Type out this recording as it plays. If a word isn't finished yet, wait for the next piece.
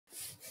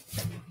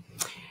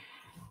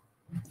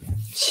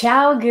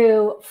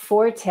Chiaogoo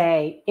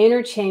Forte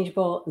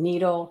interchangeable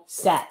needle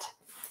set.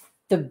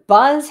 The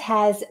buzz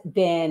has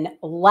been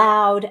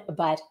loud,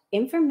 but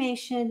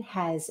information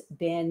has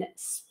been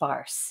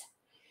sparse.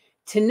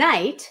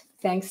 Tonight,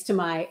 thanks to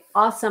my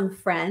awesome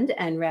friend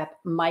and rep,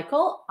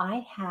 Michael,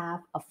 I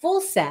have a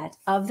full set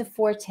of the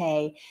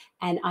Forte,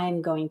 and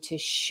I'm going to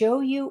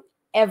show you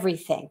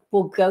everything.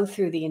 We'll go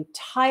through the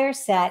entire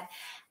set,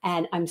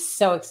 and I'm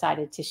so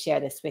excited to share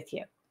this with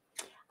you.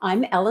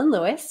 I'm Ellen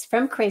Lewis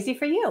from Crazy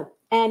for You.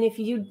 And if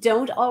you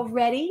don't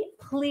already,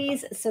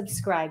 please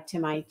subscribe to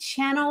my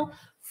channel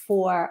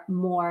for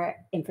more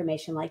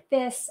information like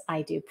this.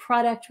 I do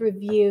product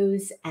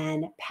reviews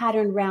and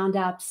pattern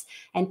roundups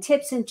and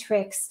tips and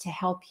tricks to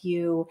help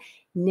you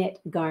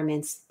knit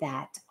garments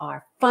that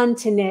are fun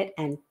to knit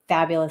and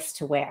fabulous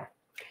to wear.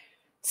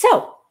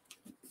 So,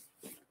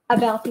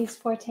 about these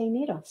Forte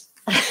needles.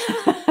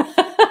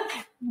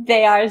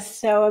 They are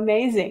so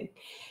amazing.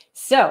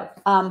 So,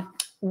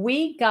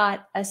 we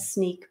got a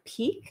sneak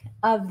peek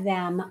of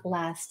them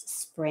last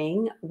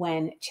spring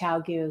when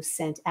Chiaogoo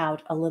sent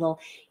out a little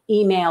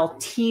email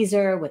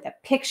teaser with a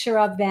picture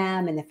of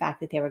them and the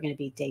fact that they were going to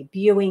be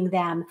debuting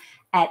them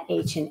at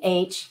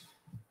H&H.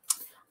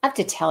 I have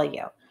to tell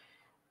you,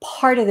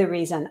 part of the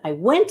reason I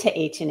went to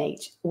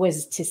H&H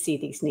was to see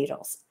these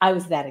needles. I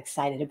was that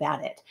excited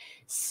about it.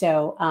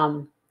 So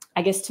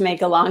I guess to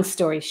make a long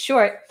story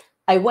short,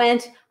 I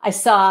went, I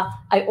saw,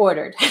 I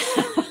ordered.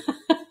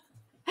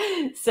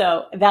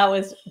 So that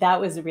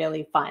was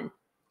really fun.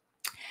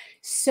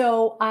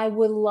 So I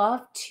would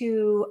love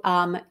to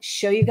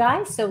show you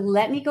guys. So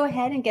let me go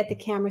ahead and get the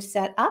camera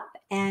set up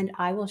and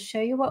I will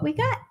show you what we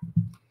got.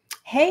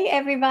 Hey,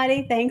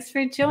 everybody. Thanks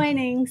for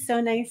joining.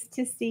 So nice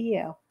to see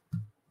you.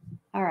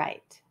 All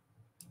right.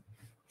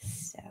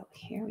 So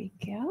here we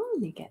go.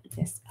 Let me get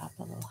this up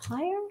a little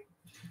higher.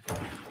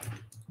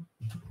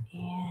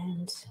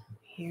 And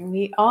here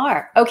we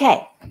are.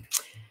 Okay.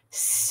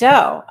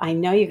 So I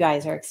know you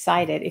guys are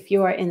excited. If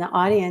you are in the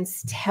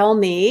audience, tell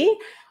me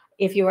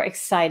if you are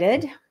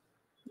excited.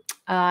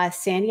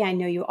 Sandy, I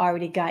know you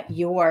already got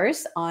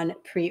yours on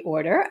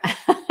pre-order.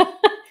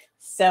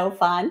 So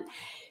fun.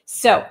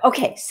 So,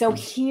 okay. So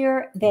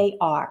here they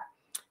are.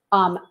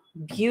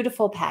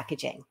 Beautiful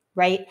packaging,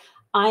 right?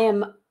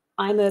 I'm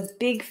a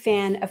big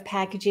fan of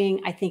packaging.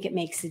 I think it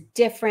makes a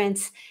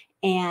difference.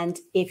 And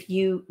if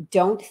you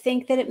don't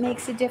think that it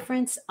makes a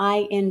difference,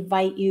 I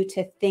invite you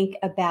to think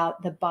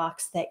about the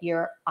box that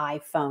your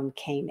iPhone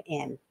came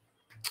in,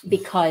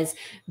 because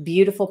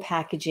beautiful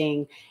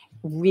packaging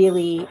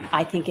really,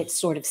 I think it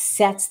sort of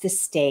sets the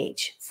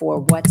stage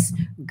for what's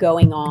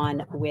going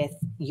on with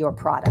your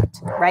product,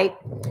 right?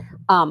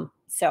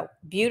 So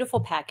beautiful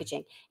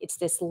packaging. It's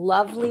this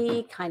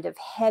lovely kind of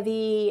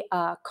heavy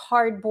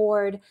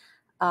cardboard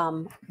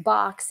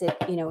box.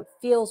 It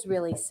feels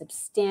really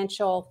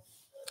substantial,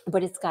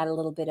 but it's got a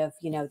little bit of,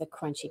 the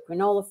crunchy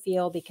granola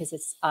feel because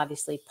it's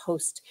obviously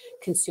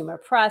post-consumer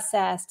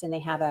processed, and they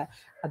have a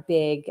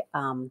big,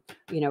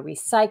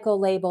 recycle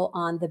label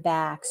on the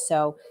back.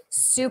 So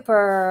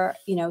super,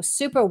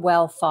 super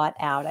well thought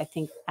out. I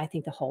think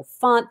the whole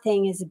font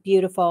thing is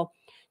beautiful.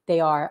 They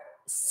are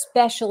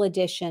special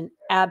edition,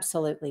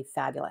 absolutely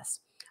fabulous.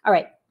 All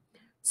right.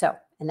 So,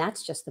 and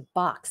that's just the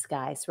box,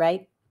 guys,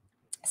 right?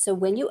 So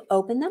when you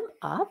open them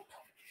up,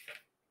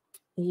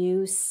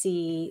 you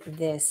see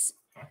this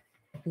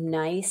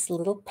nice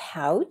little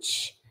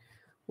pouch,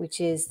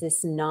 which is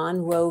this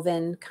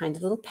non-woven kind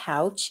of little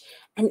pouch.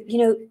 And,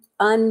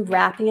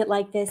 unwrapping it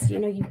like this,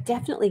 you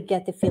definitely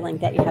get the feeling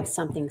that you have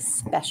something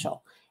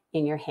special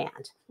in your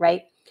hand,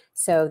 right?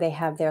 So they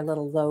have their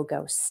little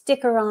logo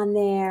sticker on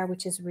there,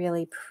 which is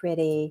really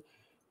pretty.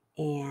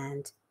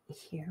 And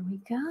here we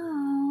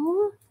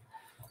go.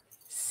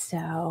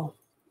 So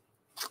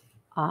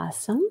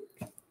awesome.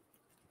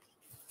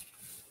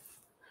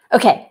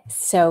 Okay,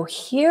 so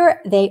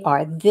here they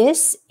are.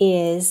 This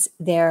is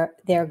their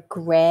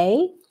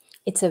gray.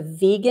 It's a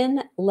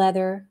vegan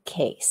leather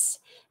case,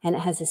 and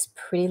it has this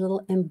pretty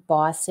little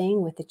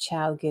embossing with the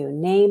Chiaogoo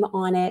name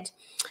on it.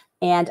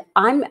 And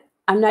I'm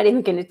not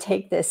even going to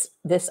take this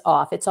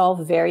off. It's all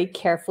very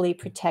carefully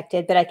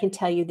protected, but I can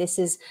tell you this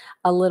is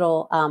a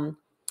little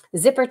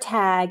zipper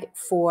tag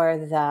for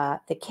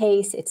the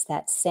case. It's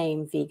that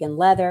same vegan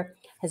leather.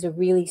 Has a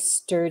really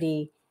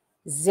sturdy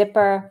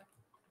zipper.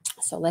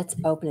 So let's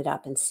open it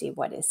up and see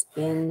what is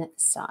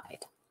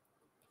inside.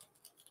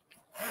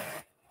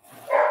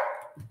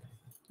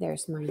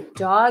 There's my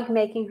dog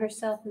making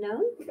herself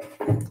known.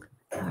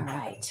 All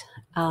right.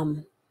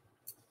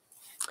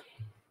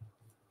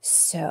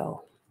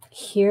 So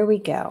here we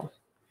go.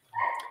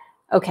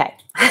 Okay.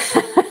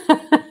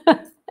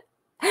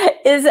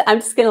 I'm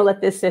just going to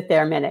let this sit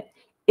there a minute.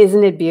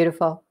 Isn't it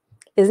beautiful?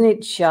 Isn't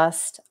it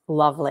just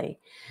lovely?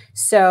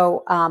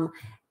 So,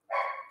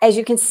 as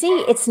you can see,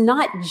 it's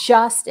not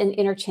just an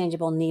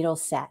interchangeable needle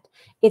set.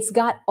 It's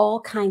got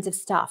all kinds of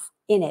stuff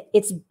in it.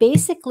 It's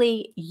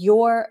basically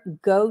your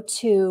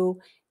go-to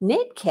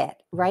knit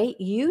kit, right?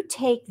 You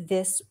take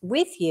this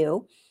with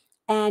you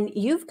and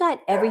you've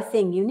got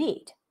everything you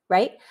need,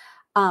 right?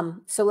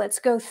 So let's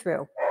go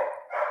through.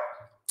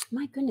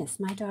 My goodness,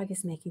 my dog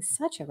is making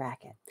such a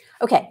racket.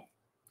 Okay,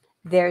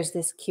 there's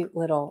this cute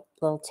little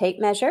tape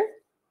measure.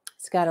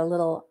 It's got a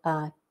little,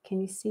 can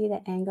you see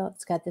the angle?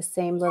 It's got the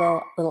same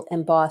little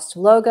embossed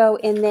logo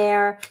in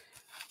there.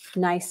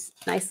 Nice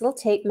little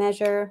tape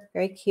measure,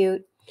 very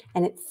cute.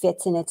 And it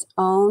fits in its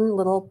own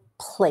little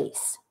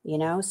place, you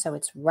know, so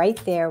it's right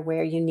there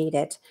where you need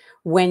it,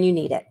 when you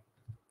need it.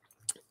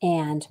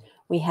 And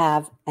we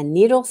have a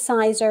needle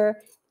sizer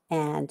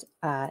and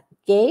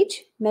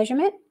gauge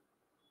measurement,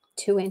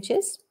 2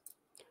 inches.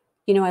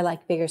 You know, I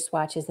like bigger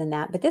swatches than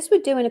that, but this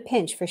would do in a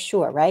pinch for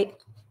sure, right?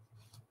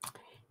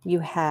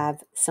 You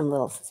have some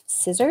little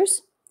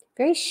scissors,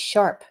 very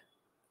sharp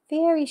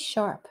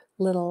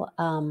little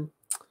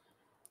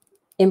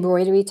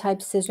embroidery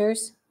type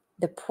scissors.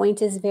 The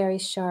point is very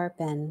sharp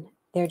and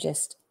they're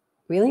just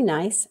really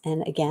nice.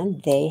 And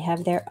again, they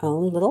have their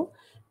own little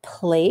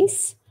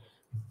place.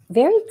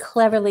 Very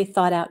cleverly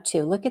thought out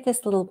too. Look at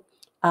this little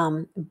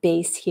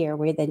base here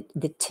where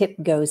the tip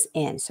goes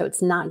in. So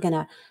it's not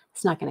gonna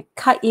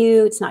cut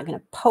you. It's not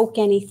gonna poke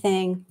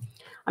anything.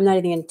 I'm not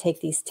even gonna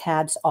take these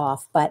tabs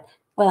off, but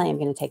well, I am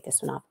gonna take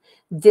this one off.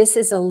 This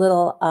is a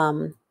little,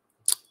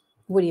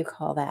 what do you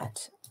call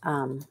that?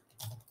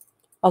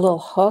 A little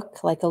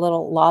hook, like a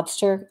little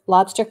lobster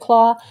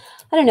claw.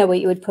 I don't know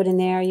what you would put in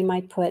there. You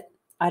might put,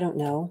 I don't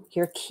know,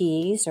 your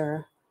keys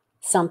or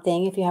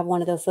something. If you have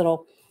one of those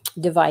little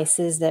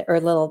devices that, or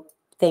little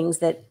things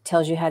that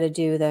tells you how to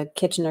do the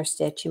Kitchener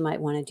stitch, you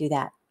might want to do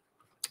that.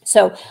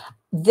 So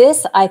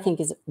this I think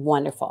is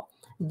wonderful.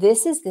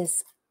 This is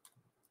this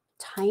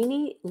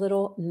tiny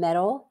little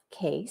metal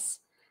case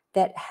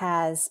that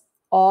has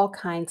all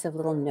kinds of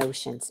little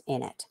notions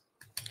in it.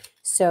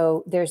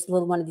 So there's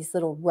one of these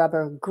little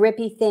rubber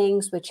grippy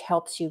things, which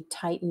helps you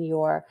tighten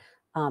your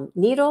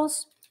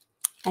needles.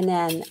 And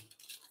then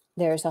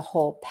there's a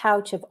whole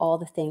pouch of all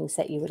the things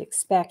that you would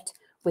expect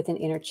with an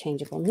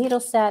interchangeable needle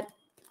set.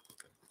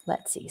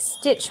 Let's see,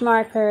 stitch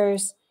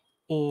markers.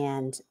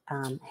 And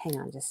hang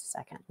on just a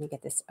second. Let me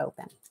get this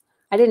open.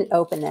 I didn't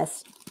open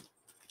this.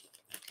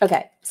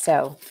 Okay,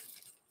 so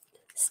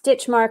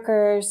stitch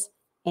markers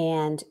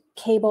and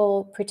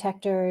cable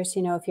protectors.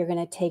 You know, if you're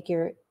going to take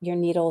your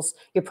needles,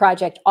 your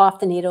project off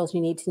the needles,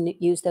 you need to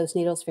use those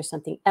needles for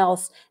something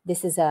else.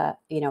 This is a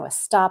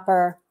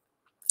stopper.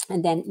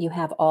 And then you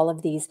have all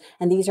of these,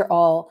 and these are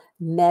all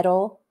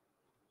metal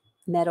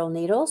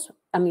needles.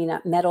 I mean,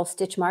 metal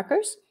stitch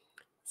markers,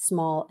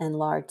 small and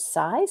large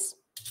size.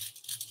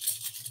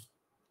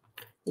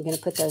 You're going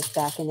to put those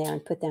back in there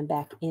and put them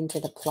back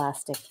into the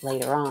plastic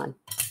later on.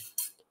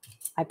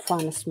 I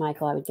promised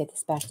Michael I would get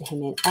this back to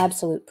him in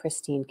absolute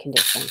pristine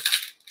condition.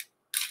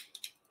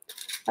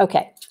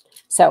 Okay,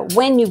 so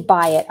when you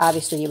buy it,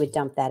 obviously you would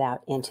dump that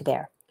out into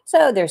there.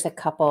 So there's a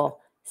couple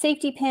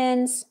safety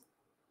pins,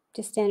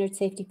 just standard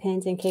safety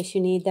pins in case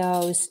you need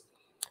those.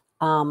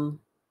 Some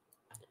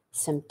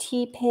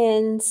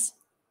T-pins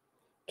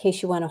in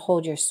case you want to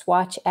hold your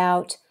swatch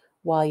out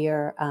while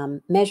you're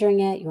measuring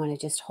it. You want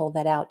to just hold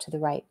that out to the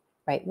right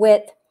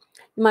width.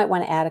 You might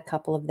want to add a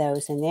couple of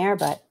those in there,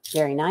 but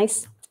very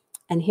nice.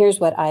 And here's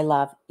what I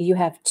love. You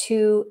have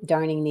 2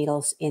 darning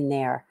needles in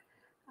there.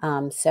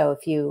 So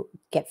if you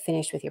get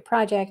finished with your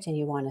project and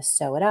you want to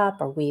sew it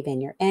up or weave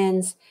in your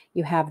ends,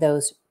 you have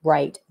those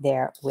right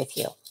there with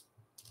you.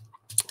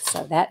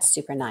 So that's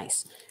super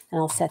nice. And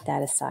I'll set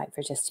that aside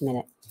for just a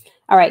minute.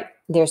 All right,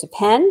 there's a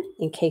pen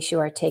in case you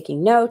are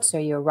taking notes or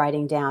you're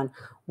writing down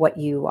what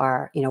you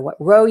are, what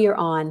row you're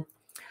on.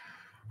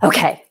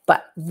 Okay,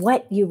 but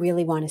what you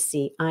really want to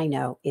see, I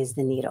know, is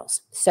the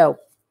needles. So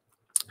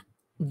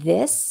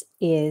this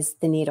is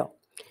the needle.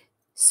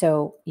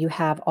 So you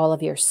have all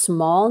of your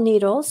small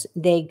needles.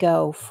 They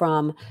go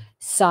from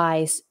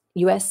size,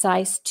 US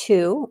size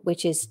 2,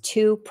 which is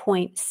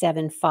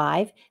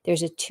 2.75.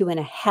 There's a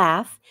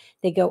 2.5.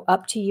 They go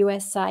up to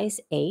US size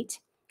 8.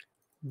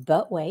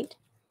 But wait,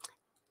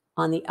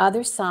 on the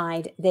other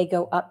side, they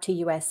go up to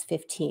US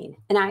 15.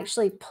 And I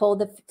actually pulled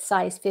the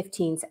size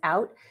 15s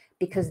out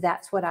because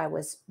that's what I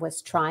was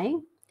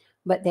trying.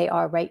 But they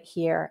are right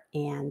here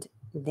and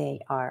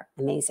they are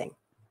amazing.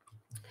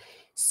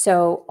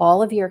 So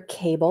all of your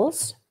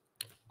cables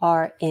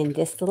are in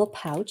this little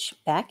pouch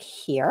back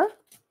here.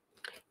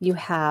 You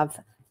have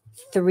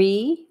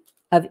 3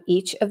 of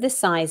each of the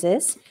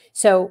sizes.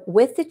 So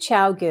with the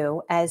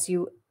Chiaogoo, as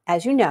you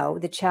know,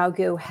 the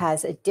Chiaogoo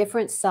has a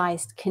different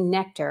sized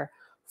connector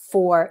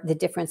for the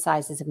different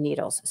sizes of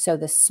needles. So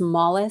the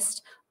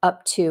smallest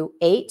up to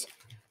 8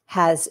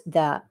 has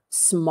the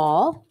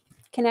small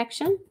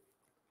connection.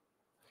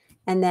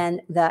 And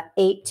then the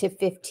 8 to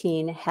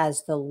 15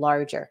 has the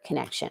larger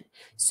connection.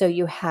 So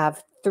you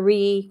have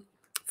 3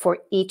 for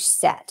each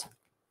set.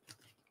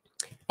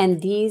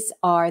 And these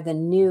are the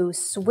new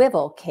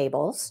swivel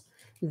cables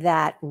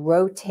that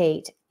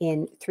rotate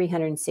in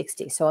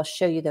 360. So I'll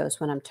show you those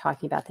when I'm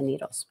talking about the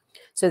needles.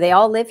 So they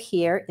all live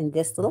here in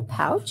this little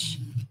pouch,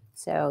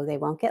 so they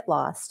won't get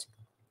lost.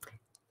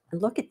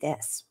 And look at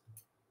this.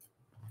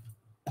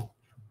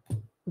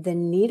 the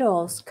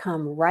needles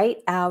come right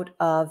out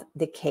of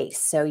the case.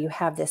 So you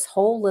have this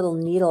whole little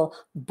needle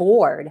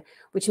board,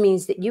 which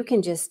means that you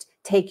can just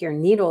take your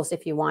needles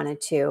if you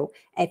wanted to.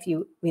 If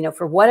you know,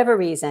 for whatever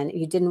reason,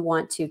 you didn't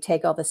want to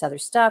take all this other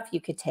stuff,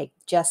 you could take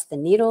just the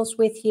needles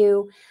with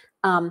you.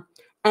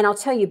 And I'll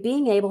tell you,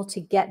 being able to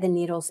get the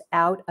needles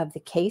out of the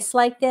case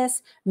like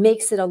this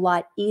makes it a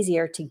lot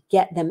easier to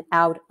get them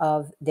out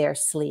of their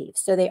sleeve.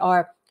 So they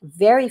are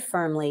very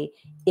firmly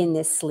in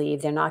this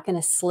sleeve. They're not going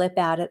to slip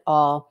out at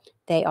all.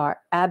 They are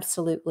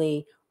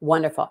absolutely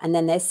wonderful. And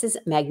then this is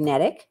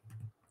magnetic,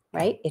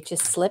 right? It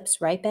just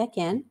slips right back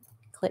in.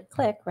 Click,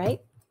 click,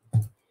 right?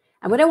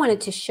 And what I wanted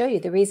to show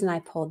you, the reason I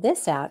pulled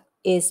this out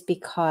is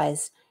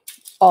because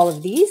all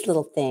of these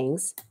little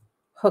things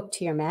hook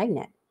to your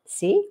magnet.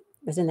 See?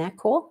 Isn't that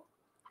cool?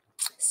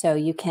 So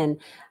you can,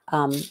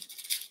 I'm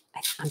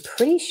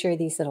pretty sure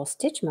these little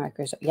stitch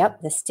markers,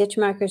 yep, the stitch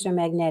markers are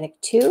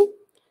magnetic too.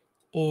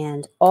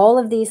 And all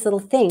of these little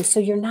things, so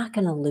you're not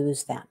going to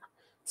lose them.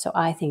 So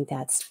I think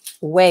that's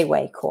way,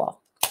 way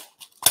cool.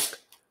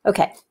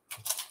 Okay.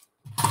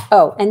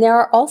 Oh, and there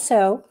are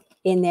also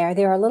in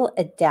there are little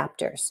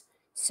adapters.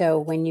 So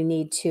when you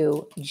need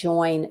to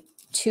join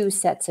two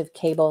sets of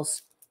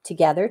cables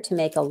together to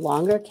make a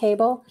longer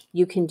cable,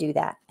 you can do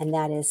that. And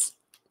that is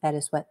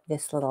what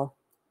this little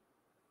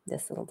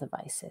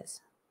device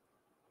is.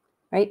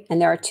 Right?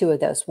 And there are two of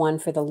those, one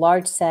for the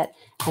large set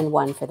and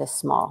one for the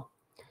small.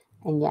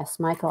 And yes,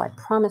 Michael, I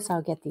promise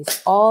I'll get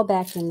these all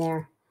back in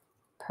there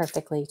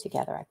perfectly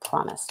together. I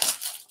promise.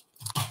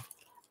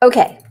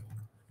 Okay.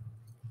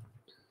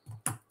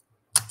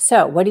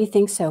 So what do you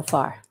think so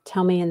far?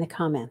 Tell me in the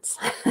comments.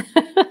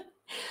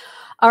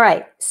 All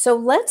right. So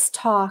let's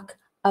talk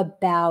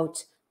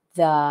about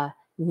the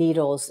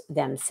needles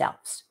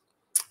themselves.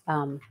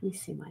 Let me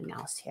see my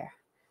mouse here.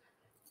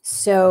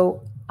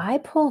 So I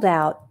pulled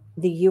out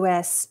the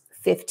US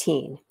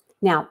 15.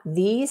 Now,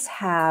 these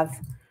have,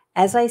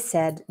 as I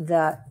said,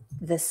 the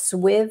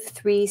Swiv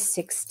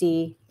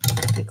 360.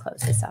 Let me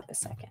close this up a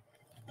second.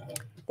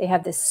 They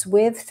have the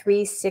Swiv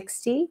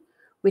 360,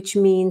 which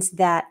means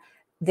that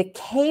the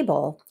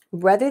cable,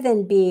 rather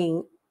than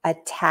being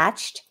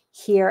attached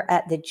here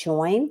at the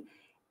join,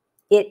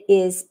 it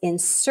is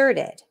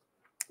inserted.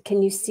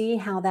 Can you see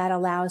how that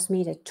allows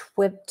me to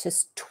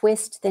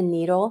twist the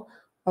needle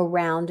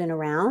around and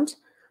around?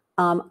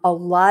 A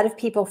lot of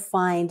people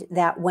find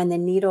that when the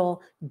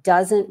needle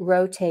doesn't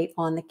rotate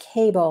on the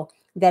cable,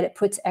 that it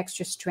puts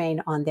extra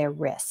strain on their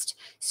wrist.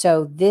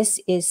 So this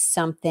is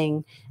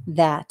something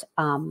that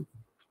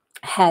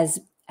has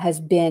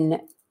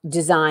been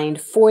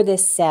designed for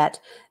this set.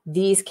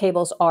 These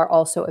cables are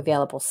also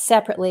available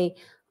separately.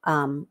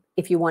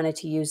 If you wanted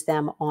to use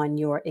them on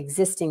your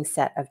existing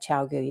set of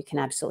Chiaogoo, you can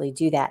absolutely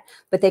do that.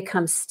 But they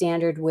come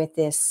standard with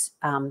this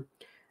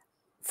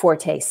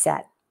Forte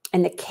set.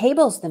 And the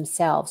cables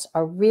themselves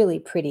are really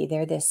pretty.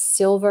 They're this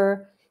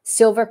silver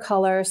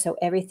color, so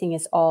everything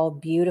is all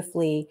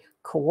beautifully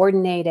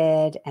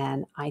coordinated,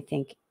 and I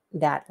think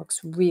that looks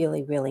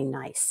really, really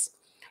nice.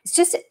 It's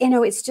just,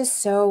 it's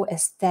just so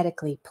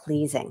aesthetically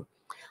pleasing.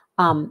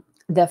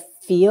 The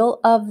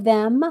feel of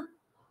them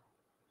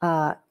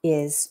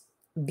is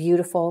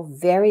beautiful,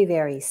 very,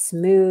 very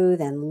smooth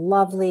and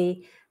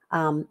lovely.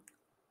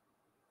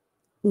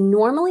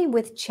 Normally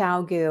with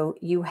Chiaogoo,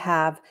 you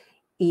have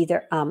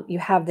either you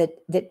have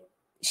the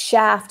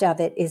shaft of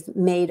it is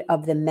made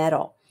of the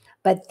metal,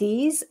 but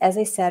these, as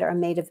I said, are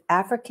made of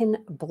African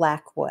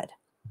Blackwood.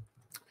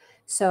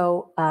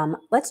 So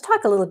let's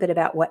talk a little bit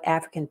about what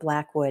African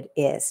Blackwood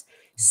is.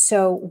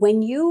 So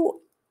when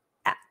you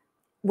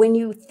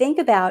think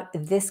about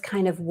this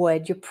kind of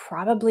wood, you're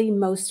probably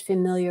most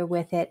familiar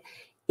with it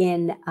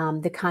in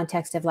the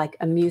context of like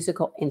a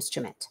musical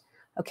instrument.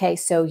 Okay,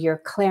 so your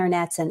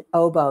clarinets and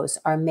oboes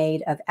are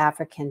made of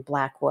African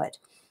Blackwood.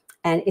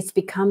 And it's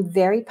become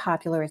very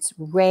popular. It's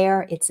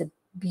rare. It's a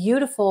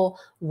beautiful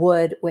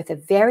wood with a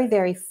very,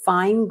 very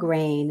fine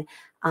grain,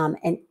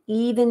 an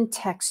even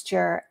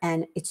texture,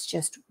 and it's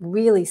just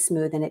really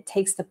smooth, and it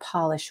takes the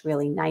polish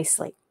really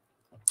nicely.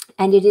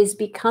 And it is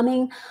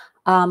becoming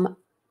a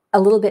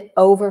little bit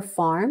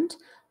over-farmed,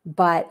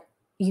 but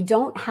you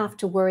don't have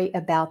to worry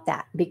about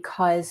that,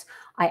 because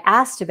I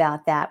asked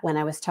about that when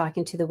I was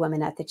talking to the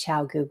woman at the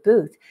Chiaogoo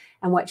booth.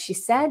 And what she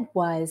said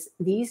was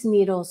these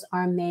needles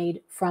are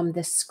made from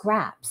the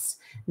scraps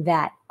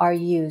that are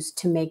used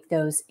to make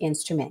those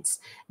instruments.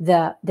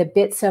 The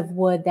bits of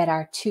wood that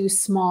are too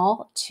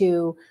small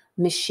to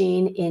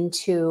machine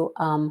into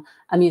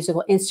a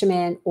musical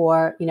instrument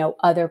or,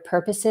 other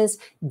purposes,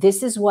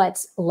 this is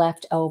what's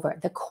left over.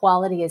 The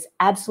quality is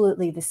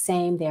absolutely the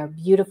same. They're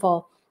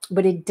beautiful,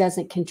 but it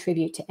doesn't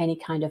contribute to any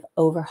kind of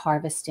over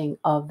harvesting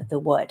of the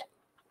wood.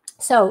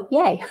 So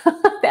yay,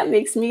 that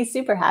makes me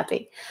super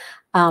happy.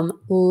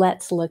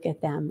 Let's look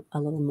at them a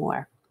little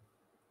more.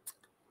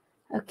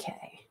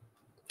 Okay.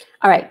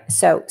 All right.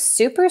 So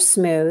super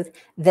smooth.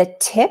 The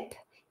tip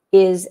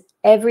is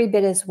every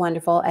bit as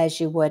wonderful as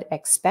you would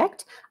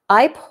expect.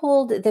 I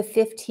pulled the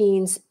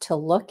 15s to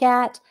look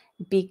at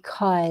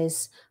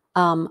because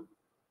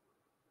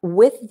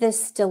with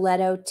this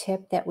stiletto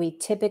tip that we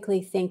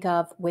typically think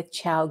of with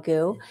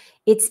Chiaogoo,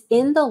 it's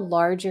in the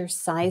larger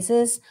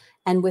sizes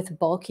and with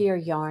bulkier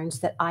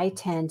yarns that I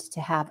tend to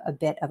have a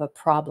bit of a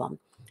problem.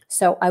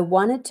 So I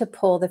wanted to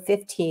pull the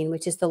 15,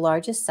 which is the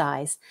largest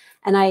size.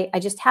 And I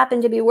just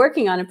happened to be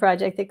working on a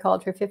project that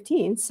called for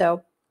 15.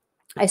 So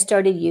I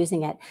started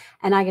using it.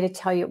 And I got to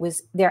tell you,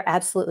 they're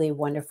absolutely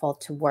wonderful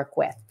to work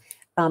with.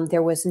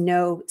 There was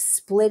no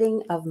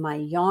splitting of my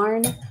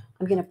yarn.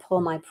 I'm going to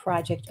pull my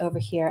project over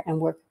here and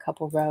work a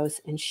couple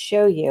rows and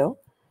show you.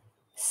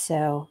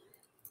 So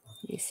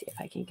let me see if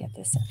I can get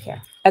this up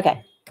here.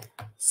 Okay.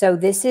 So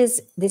this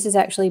is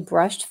actually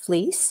brushed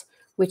fleece,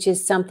 which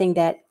is something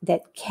that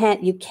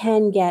you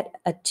can get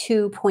a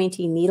too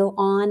pointy needle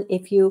on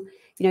if you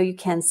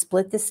can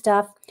split the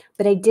stuff,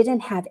 but I didn't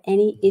have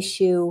any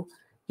issue,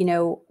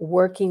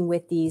 working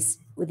with these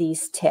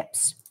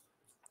tips.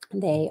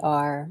 They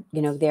are,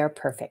 they're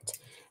perfect.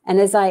 And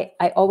as I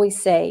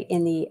always say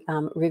in the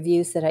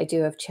reviews that I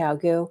do of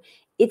Chiaogoo,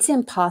 it's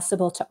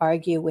impossible to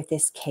argue with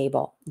this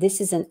cable.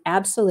 This is an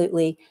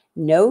absolutely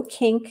no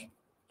kink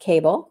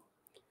cable.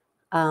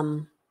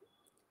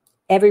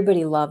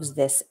 Everybody loves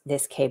this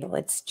cable.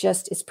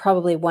 It's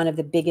probably one of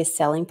the biggest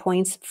selling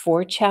points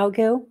for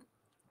Chiaogoo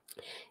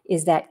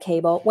is that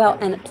cable. Well,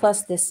 and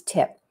plus this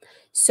tip.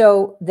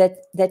 So the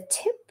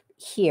tip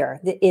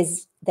here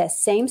is the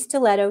same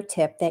stiletto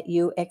tip that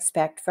you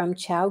expect from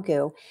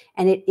Chiaogoo,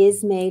 and it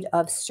is made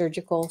of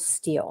surgical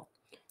steel.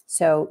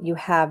 So you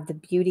have the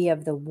beauty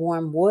of the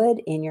warm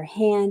wood in your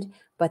hand,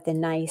 but the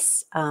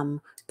nice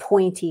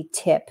pointy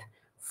tip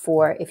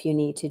for if you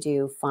need to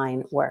do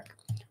fine work.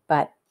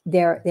 But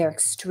they're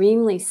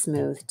extremely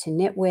smooth to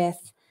knit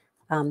with.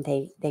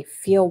 They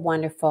feel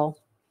wonderful.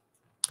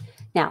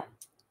 Now,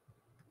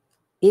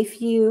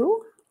 if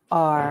you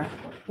are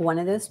one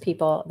of those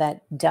people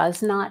that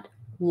does not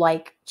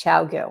like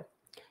Chiaogoo,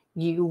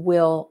 you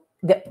will,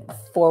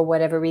 for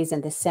whatever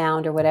reason, the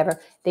sound or whatever,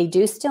 they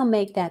do still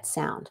make that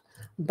sound.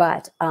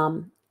 But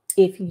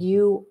if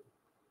you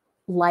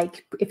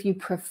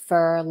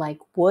prefer like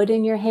wood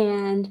in your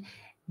hand,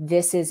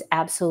 this is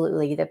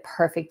absolutely the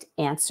perfect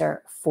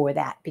answer for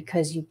that,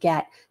 because you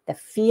get the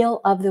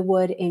feel of the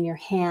wood in your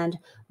hand,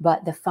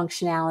 but the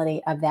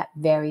functionality of that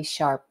very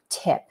sharp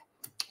tip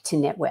to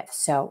knit with.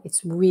 So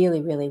it's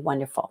really, really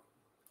wonderful.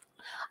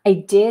 I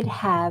did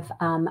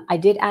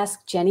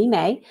ask Jenny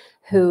May,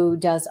 who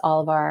does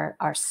all of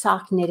our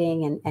sock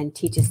knitting and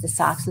teaches the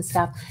socks and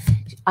stuff.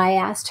 I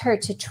asked her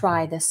to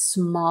try the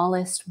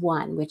smallest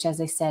one, which,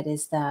 as I said,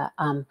 is the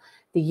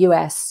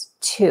US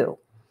 2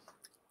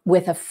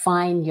 with a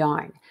fine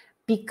yarn,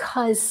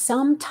 because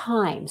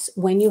sometimes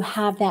when you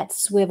have that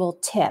swivel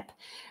tip,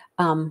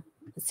 let's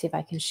see if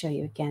I can show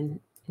you again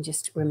and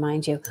just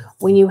remind you,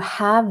 when you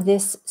have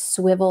this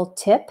swivel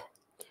tip,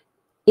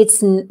 it's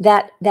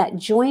that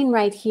join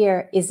right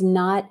here is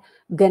not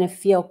going to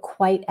feel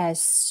quite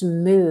as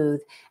smooth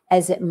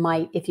as it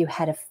might if you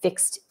had a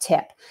fixed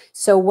tip.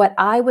 So what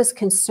I was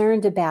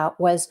concerned about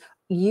was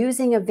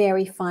using a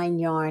very fine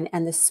yarn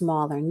and the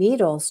smaller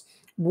needles.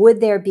 Would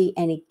there be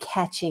any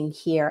catching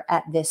here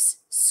at this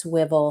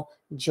swivel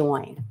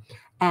join?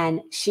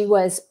 And she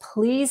was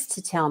pleased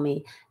to tell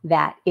me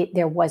that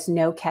there was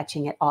no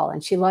catching at all.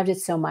 And she loved it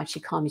so much, she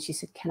called me, she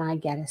said, "Can I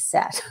get a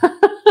set?"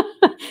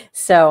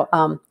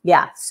 So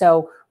yeah,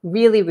 so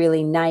really,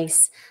 really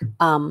nice.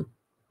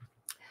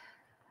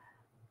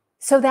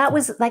 So that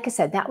was, like I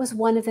said, that was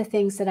one of the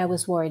things that I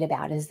was worried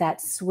about, is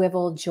that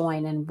swivel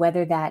join and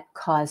whether that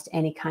caused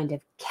any kind of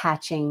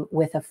catching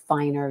with a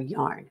finer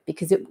yarn,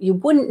 because you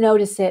wouldn't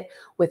notice it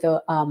with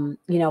a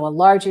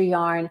larger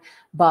yarn,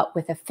 but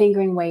with a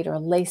fingering weight or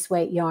lace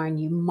weight yarn,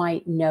 you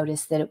might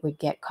notice that it would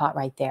get caught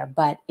right there,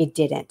 but it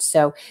didn't.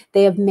 So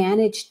they have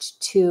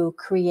managed to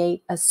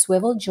create a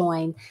swivel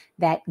join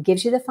that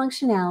gives you the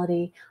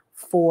functionality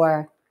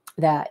for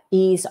the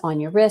ease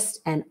on your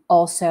wrist and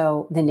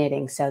also the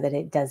knitting, so that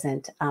it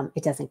doesn't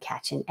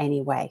catch in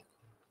any way.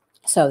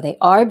 So they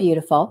are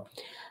beautiful.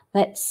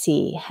 Let's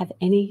see, have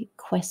any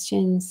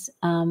questions?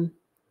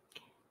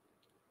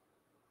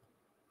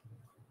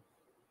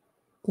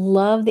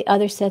 Love the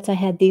other sets I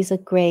had. These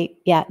look great.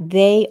 Yeah,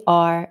 they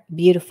are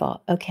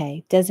beautiful.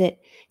 Okay, does it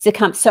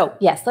come? So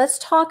yes, let's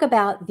talk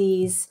about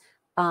these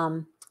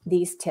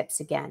tips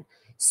again.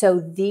 So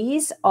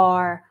these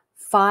are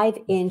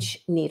 5-inch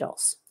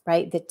needles,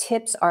 right? The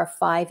tips are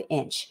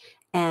 5-inch,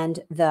 and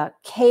the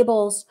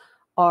cables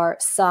are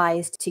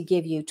sized to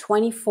give you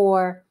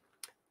 24,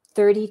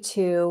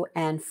 32,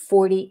 and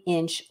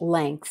 40-inch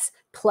lengths,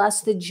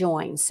 plus the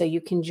joins. So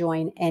you can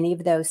join any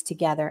of those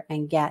together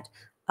and get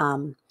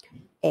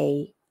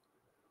a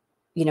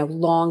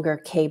longer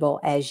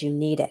cable as you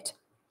need it.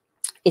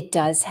 It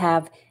does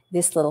have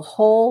this little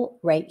hole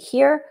right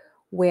here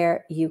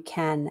where you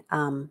can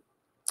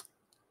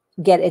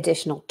get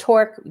additional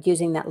torque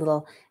using that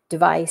little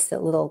device,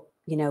 that little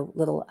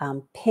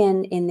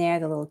pin in there,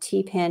 the little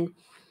T-pin.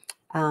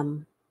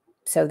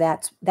 So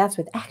that's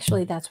what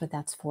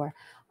that's for.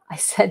 I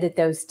said that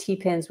those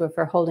T-pins were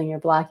for holding your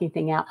blocking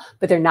thing out,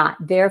 but they're not.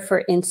 They're for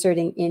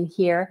inserting in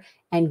here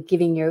and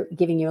giving you a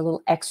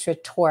little extra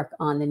torque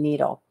on the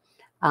needle.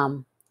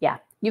 Yeah,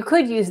 you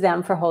could use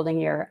them for holding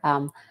your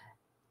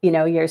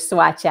your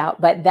swatch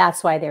out, but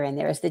that's why they're in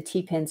there, as the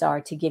T-pins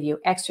are to give you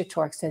extra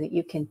torque so that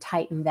you can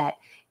tighten that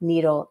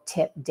needle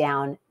tip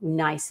down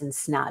nice and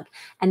snug.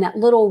 And that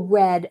little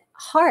red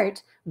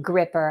heart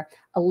gripper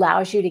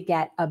allows you to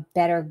get a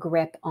better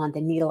grip on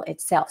the needle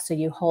itself. So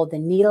you hold the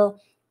needle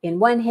in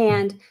one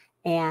hand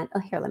and, oh,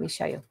 here, let me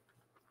show you.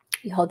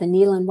 You hold the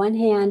needle in one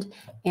hand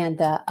and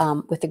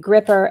the with the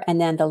gripper,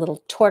 and then the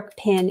little torque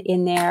pin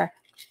in there.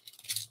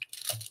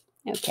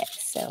 Okay,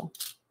 so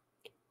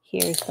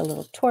here's the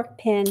little torque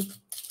pin,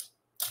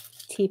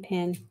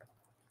 T-pin,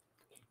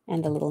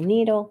 and the little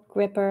needle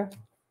gripper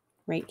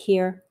right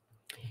here.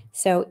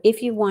 So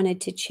if you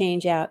wanted to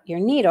change out your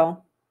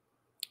needle,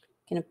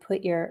 you're going to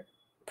put your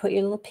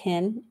little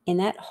pin in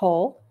that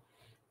hole,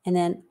 and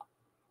then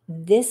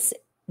this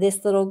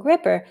little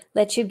gripper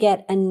lets you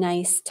get a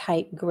nice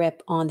tight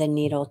grip on the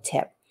needle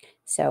tip.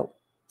 So,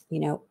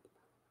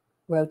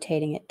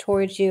 rotating it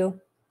towards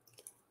you,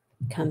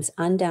 comes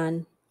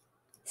undone,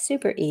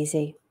 super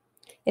easy.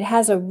 It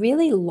has a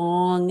really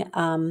long,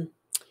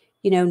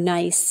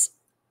 nice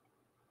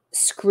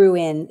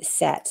screw-in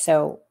set.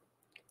 So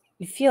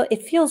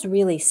it feels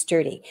really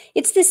sturdy.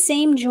 It's the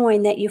same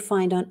join that you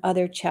find on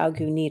other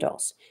Chiaogoo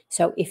needles.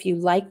 So if you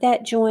like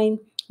that join,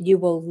 you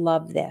will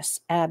love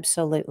this.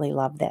 Absolutely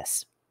love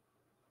this.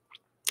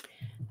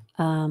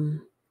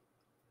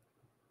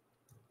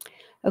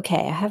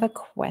 Okay, I have a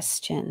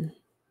question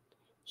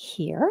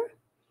here.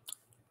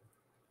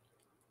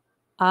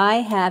 I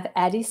have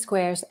Addy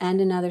squares and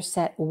another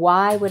set.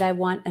 Why would I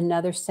want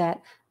another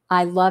set?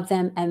 I love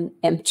them and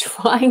am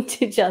trying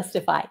to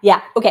justify.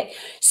 Yeah, okay.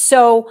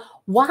 So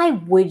why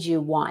would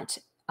you want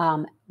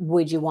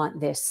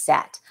this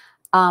set?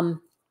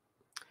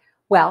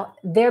 Well,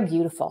 they're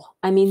beautiful.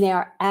 I mean, they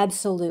are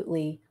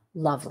absolutely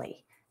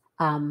lovely.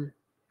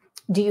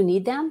 Do you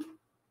need them?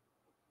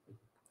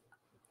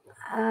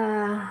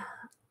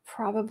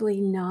 Probably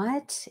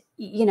not.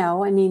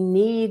 I mean,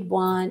 need,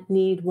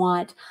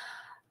 want.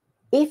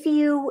 If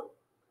you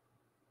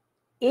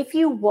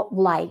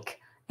like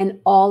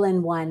an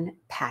all-in-one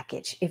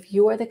package, if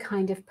you're the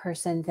kind of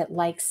person that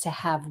likes to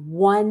have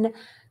one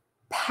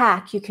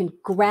pack, you can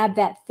grab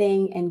that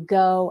thing and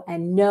go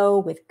and know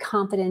with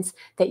confidence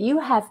that you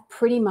have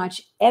pretty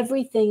much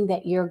everything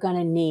that you're going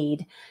to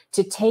need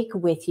to take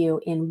with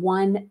you in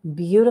one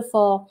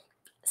beautiful,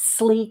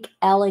 sleek,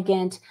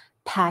 elegant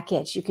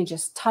package. You can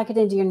just tuck it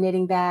into your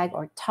knitting bag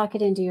or tuck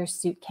it into your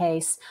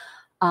suitcase,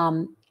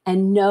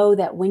 and know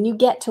that when you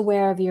get to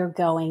wherever you're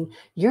going,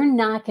 you're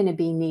not going to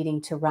be needing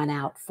to run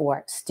out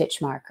for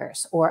stitch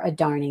markers or a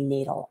darning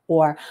needle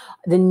or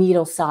the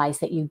needle size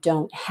that you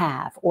don't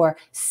have, or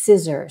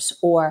scissors,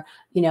 or,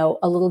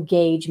 a little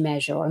gauge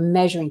measure or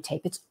measuring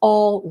tape. It's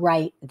all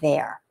right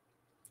there.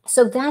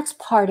 So that's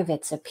part of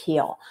its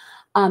appeal.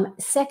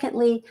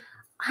 Secondly,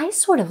 I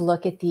sort of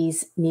look at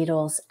these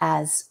needles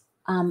as,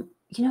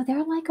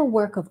 they're like a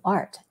work of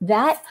art.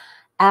 That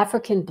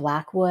African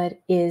Blackwood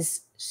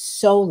is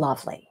so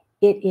lovely.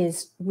 It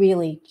is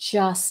really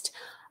just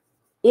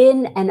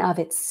in and of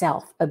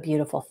itself a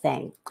beautiful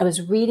thing. I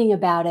was reading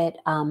about it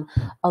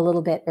a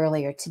little bit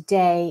earlier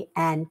today,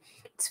 and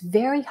it's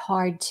very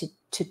hard to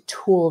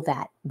tool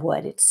that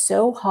wood. It's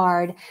so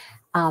hard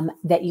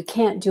that you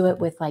can't do it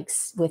with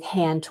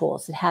hand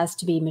tools. It has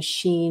to be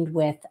machined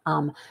with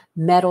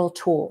metal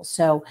tools.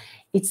 So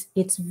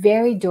it's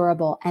very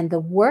durable, and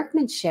the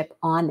workmanship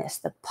on this,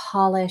 the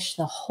polish,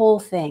 the whole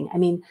thing, I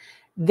mean,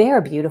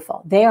 they're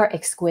beautiful. They are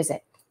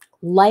exquisite.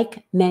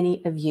 Like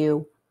many of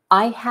you,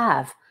 I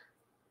have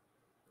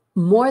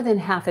more than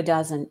half a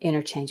dozen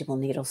interchangeable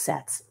needle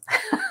sets.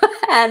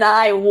 And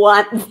I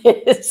want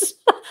this.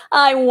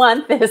 I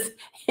want this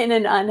in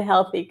an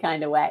unhealthy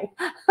kind of way.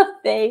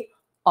 They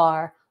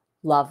are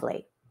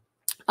lovely.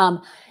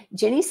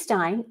 Ginny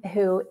Stein,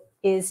 who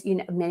is,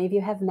 many of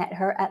you have met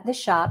her at the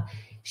shop,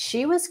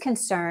 she was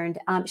concerned.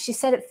 She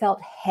said it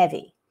felt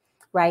heavy,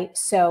 right?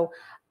 So,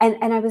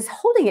 and I was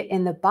holding it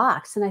in the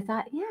box, and I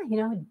thought, yeah,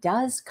 it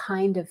does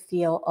kind of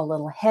feel a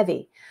little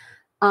heavy.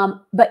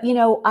 But,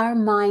 our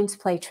minds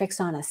play tricks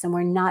on us, and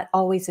we're not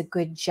always a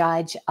good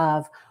judge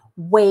of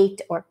weight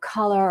or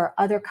color or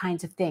other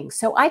kinds of things.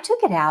 So I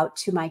took it out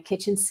to my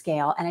kitchen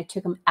scale, and I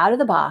took them out of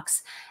the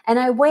box, and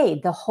I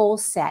weighed the whole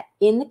set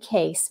in the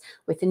case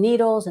with the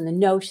needles and the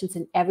notions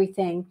and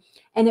everything.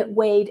 And it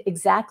weighed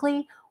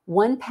exactly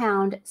 1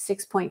 pound,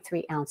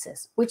 6.3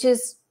 ounces, which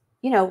is,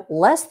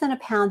 less than 1.5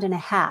 pounds.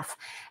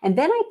 And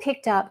then I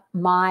picked up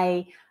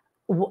my,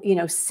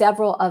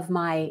 several of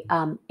my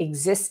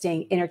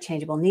existing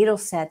interchangeable needle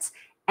sets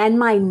and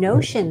my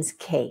notions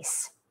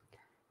case.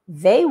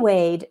 They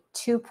weighed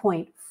 2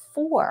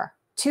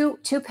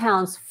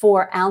 pounds,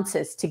 4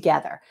 ounces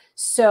together.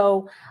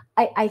 So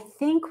I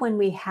think when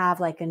we have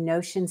like a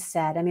notion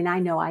set, I mean, I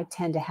know I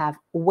tend to have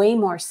way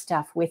more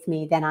stuff with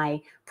me than I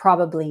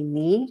probably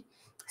need.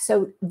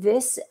 So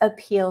this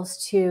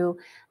appeals to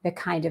the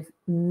kind of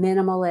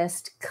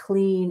minimalist,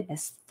 clean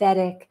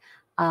aesthetic.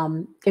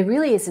 It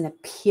really is an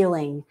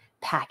appealing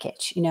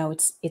package. You know,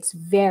 it's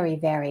very,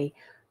 very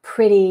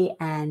pretty,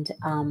 and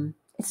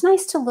it's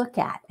nice to look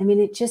at. I mean,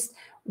 it just,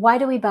 why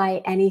do we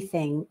buy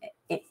anything,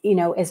 you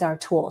know, as our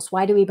tools?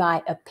 Why do we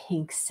buy a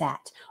pink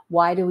set?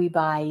 Why do we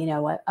buy, you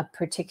know, a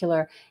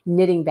particular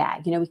knitting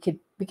bag? You know,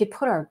 we could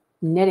put our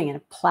knitting in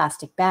a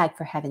plastic bag,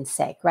 for heaven's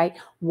sake, right?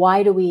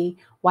 Why do we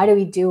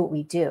do what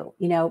we do?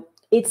 You know,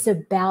 it's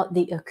about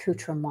the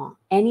accoutrement.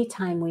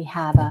 Anytime we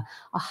have a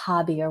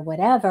hobby or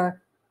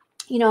whatever,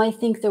 you know, I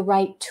think the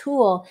right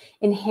tool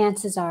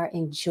enhances our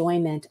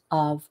enjoyment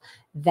of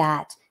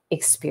that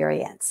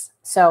experience.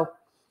 So,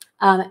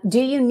 do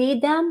you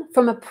need them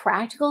from a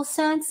practical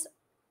sense?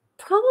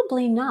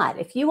 Probably not.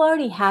 If you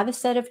already have a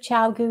set of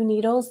Chiaogoo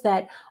needles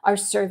that are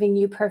serving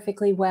you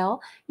perfectly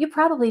well, you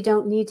probably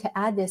don't need to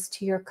add this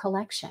to your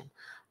collection.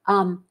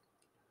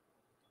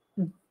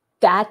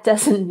 That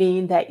doesn't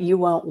mean that you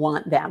won't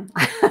want them.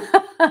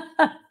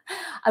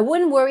 I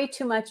wouldn't worry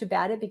too much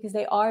about it because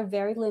they are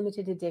very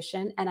limited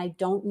edition, and I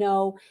don't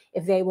know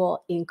if they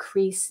will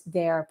increase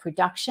their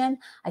production.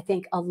 I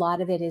think a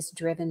lot of it is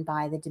driven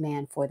by the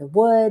demand for the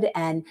wood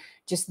and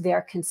just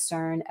their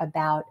concern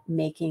about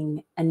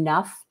making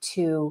enough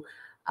to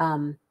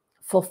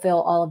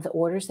fulfill all of the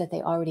orders that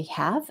they already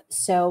have.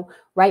 So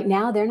right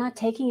now they're not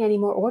taking any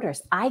more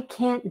orders. I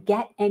can't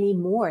get any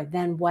more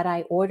than what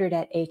I ordered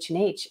at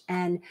H&H,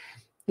 and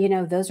you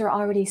know, those are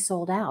already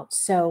sold out.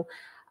 So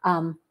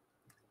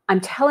I'm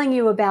telling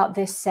you about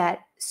this set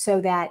so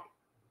that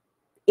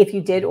if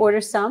you did order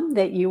some,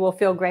 that you will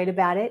feel great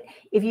about it.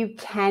 If you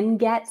can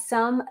get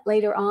some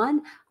later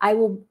on, I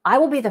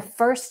will be the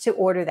first to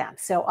order them.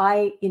 So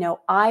I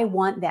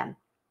want them.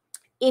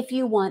 If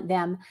you want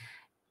them,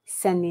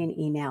 send me an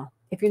email.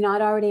 If you're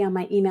not already on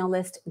my email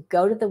list,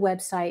 go to the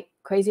website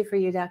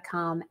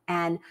crazyforyou.com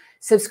and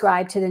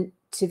subscribe to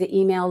the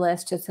email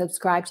list, to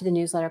subscribe to the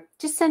newsletter.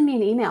 Just send me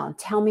an email and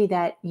tell me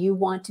that you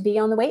want to be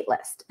on the wait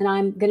list. And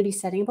I'm going to be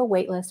setting up a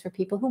wait list for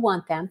people who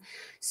want them.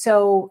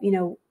 So, you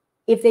know,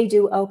 if they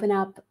do open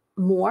up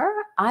more,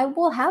 I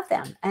will have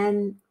them.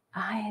 And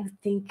I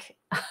think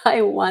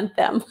I want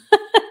them.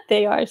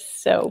 They are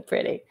so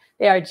pretty.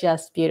 They are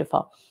just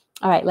beautiful.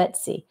 All right,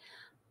 let's see.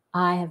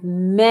 I have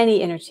many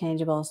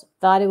interchangeables.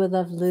 Thought I would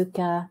love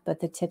Luca, but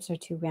the tips are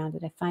too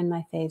rounded. I find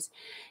my faves.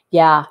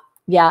 Yeah.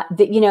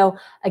 You know,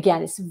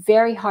 again, it's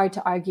very hard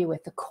to argue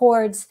with the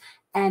cords,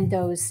 and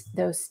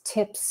those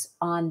tips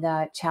on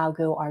the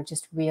Chiaogoo are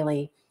just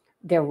really,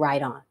 they're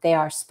right on. They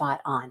are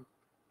spot on.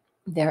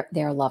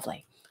 They're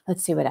lovely.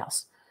 Let's see what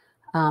else.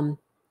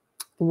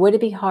 Would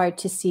it be hard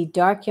to see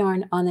dark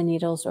yarn on the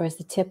needles, or is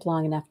the tip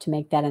long enough to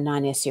make that a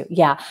non-issue?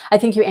 Yeah, I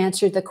think you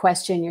answered the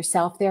question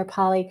yourself there,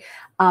 Polly.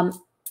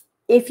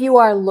 If you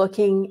are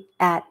looking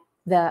at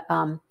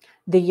the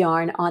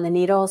yarn on the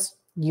needles,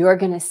 you're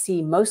going to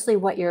see mostly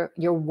what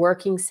your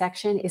working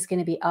section is going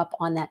to be up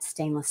on that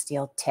stainless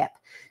steel tip.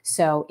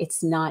 So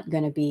it's not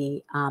going to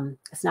be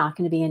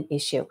an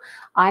issue.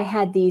 I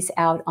had these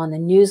out on the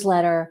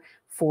newsletter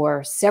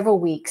for several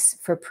weeks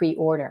for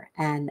pre-order,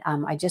 and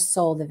I just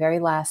sold the very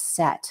last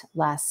set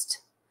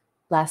last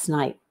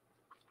night.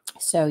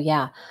 So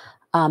yeah,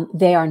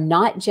 they are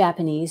not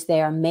Japanese.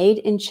 They are made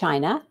in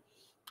China.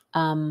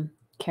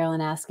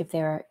 Carolyn asked if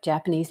they're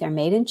Japanese. They're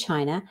made in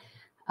China.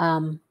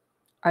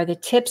 Are the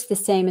tips the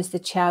same as the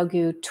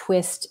Chiaogoo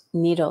twist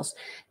needles?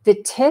 The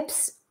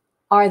tips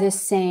are the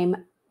same,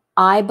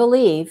 I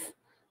believe,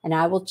 and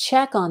I will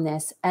check on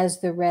this, as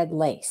the red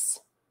lace.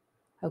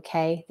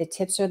 Okay, the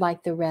tips are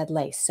like the red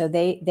lace. So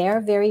they're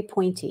very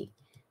pointy.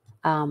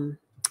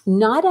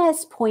 Not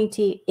as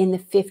pointy in the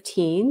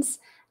 15s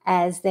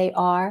as they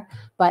are,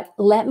 but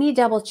let me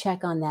double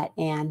check on that,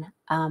 Anne.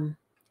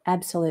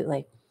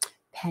 Absolutely.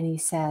 Penny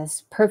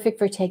says, perfect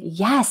for taking.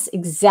 Yes,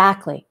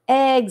 exactly.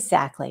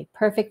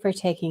 Perfect for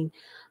taking.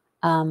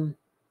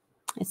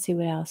 Let's see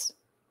what else.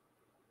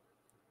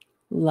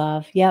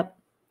 Love. Yep.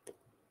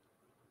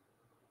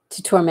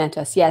 To torment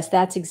us. Yes,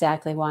 that's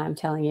exactly why I'm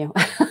telling you.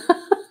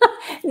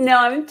 No,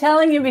 I'm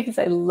telling you because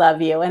I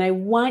love you and I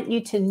want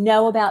you to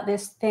know about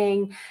this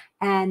thing.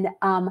 And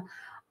I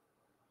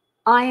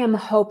am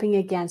hoping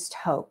against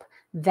hope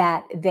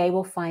that they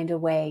will find a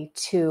way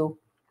to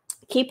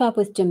keep up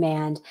with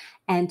demand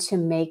and to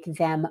make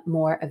them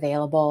more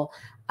available.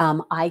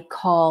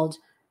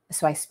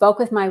 So I spoke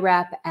with my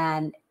rep,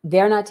 and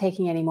they're not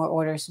taking any more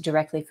orders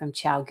directly from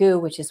Chiaogoo,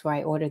 which is where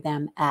I ordered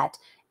them at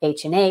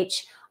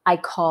H&H. I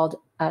called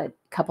a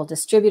couple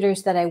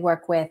distributors that I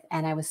work with,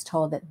 and I was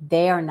told that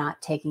they are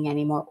not taking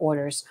any more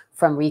orders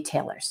from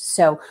retailers.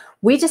 So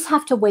we just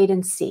have to wait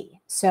and see.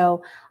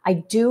 So I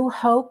do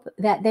hope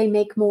that they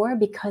make more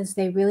because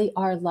they really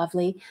are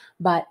lovely.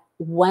 But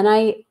when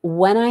I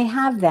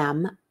have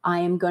them, I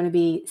am going to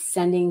be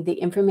sending the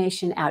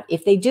information out.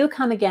 If they do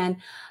come again,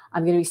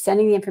 I'm going to be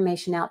sending the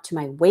information out to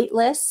my wait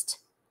list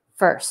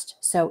first.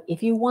 So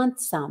if you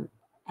want some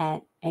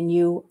and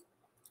you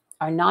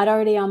are not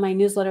already on my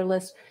newsletter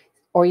list,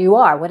 or you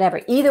are, whatever,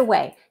 either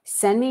way,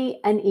 send me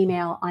an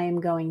email. I'm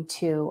going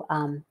to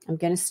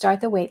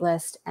start the wait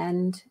list,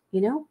 and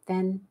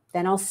then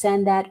I'll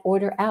send that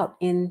order out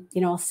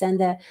I'll send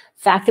the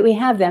fact that we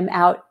have them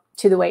out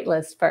to the wait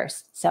list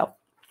first. So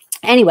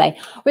anyway,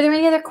 were there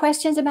any other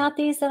questions about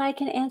these that I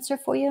can answer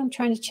for you? I'm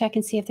trying to check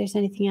and see if there's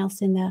anything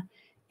else in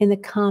the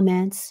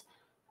comments.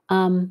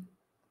 All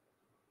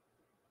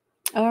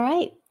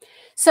right.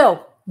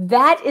 So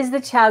that is the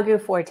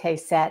Chiaogoo Forte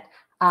set.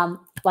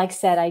 Like I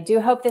said, I do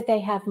hope that they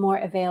have more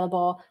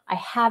available. I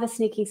have a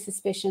sneaking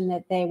suspicion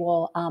that they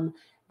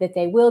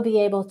will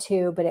be able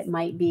to, but it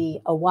might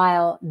be a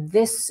while.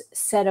 This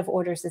set of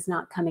orders is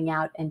not coming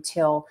out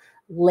until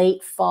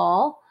late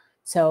fall.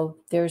 So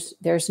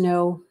there's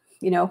no,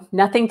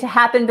 nothing to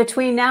happen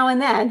between now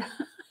and then.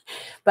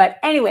 But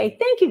anyway,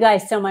 thank you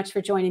guys so much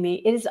for joining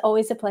me. It is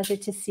always a pleasure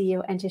to see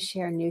you and to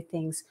share new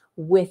things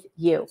with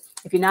you.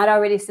 If you're not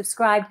already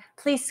subscribed,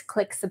 please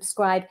click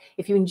subscribe.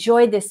 If you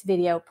enjoyed this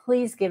video,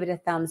 please give it a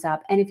thumbs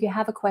up. And if you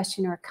have a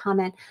question or a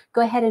comment,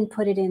 go ahead and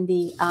put it in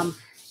the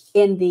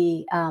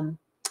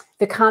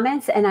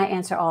comments, and I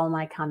answer all of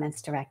my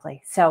comments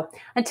directly. So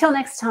until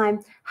next time,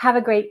 have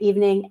a great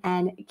evening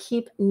and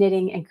keep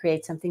knitting and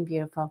create something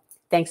beautiful.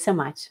 Thanks so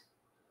much.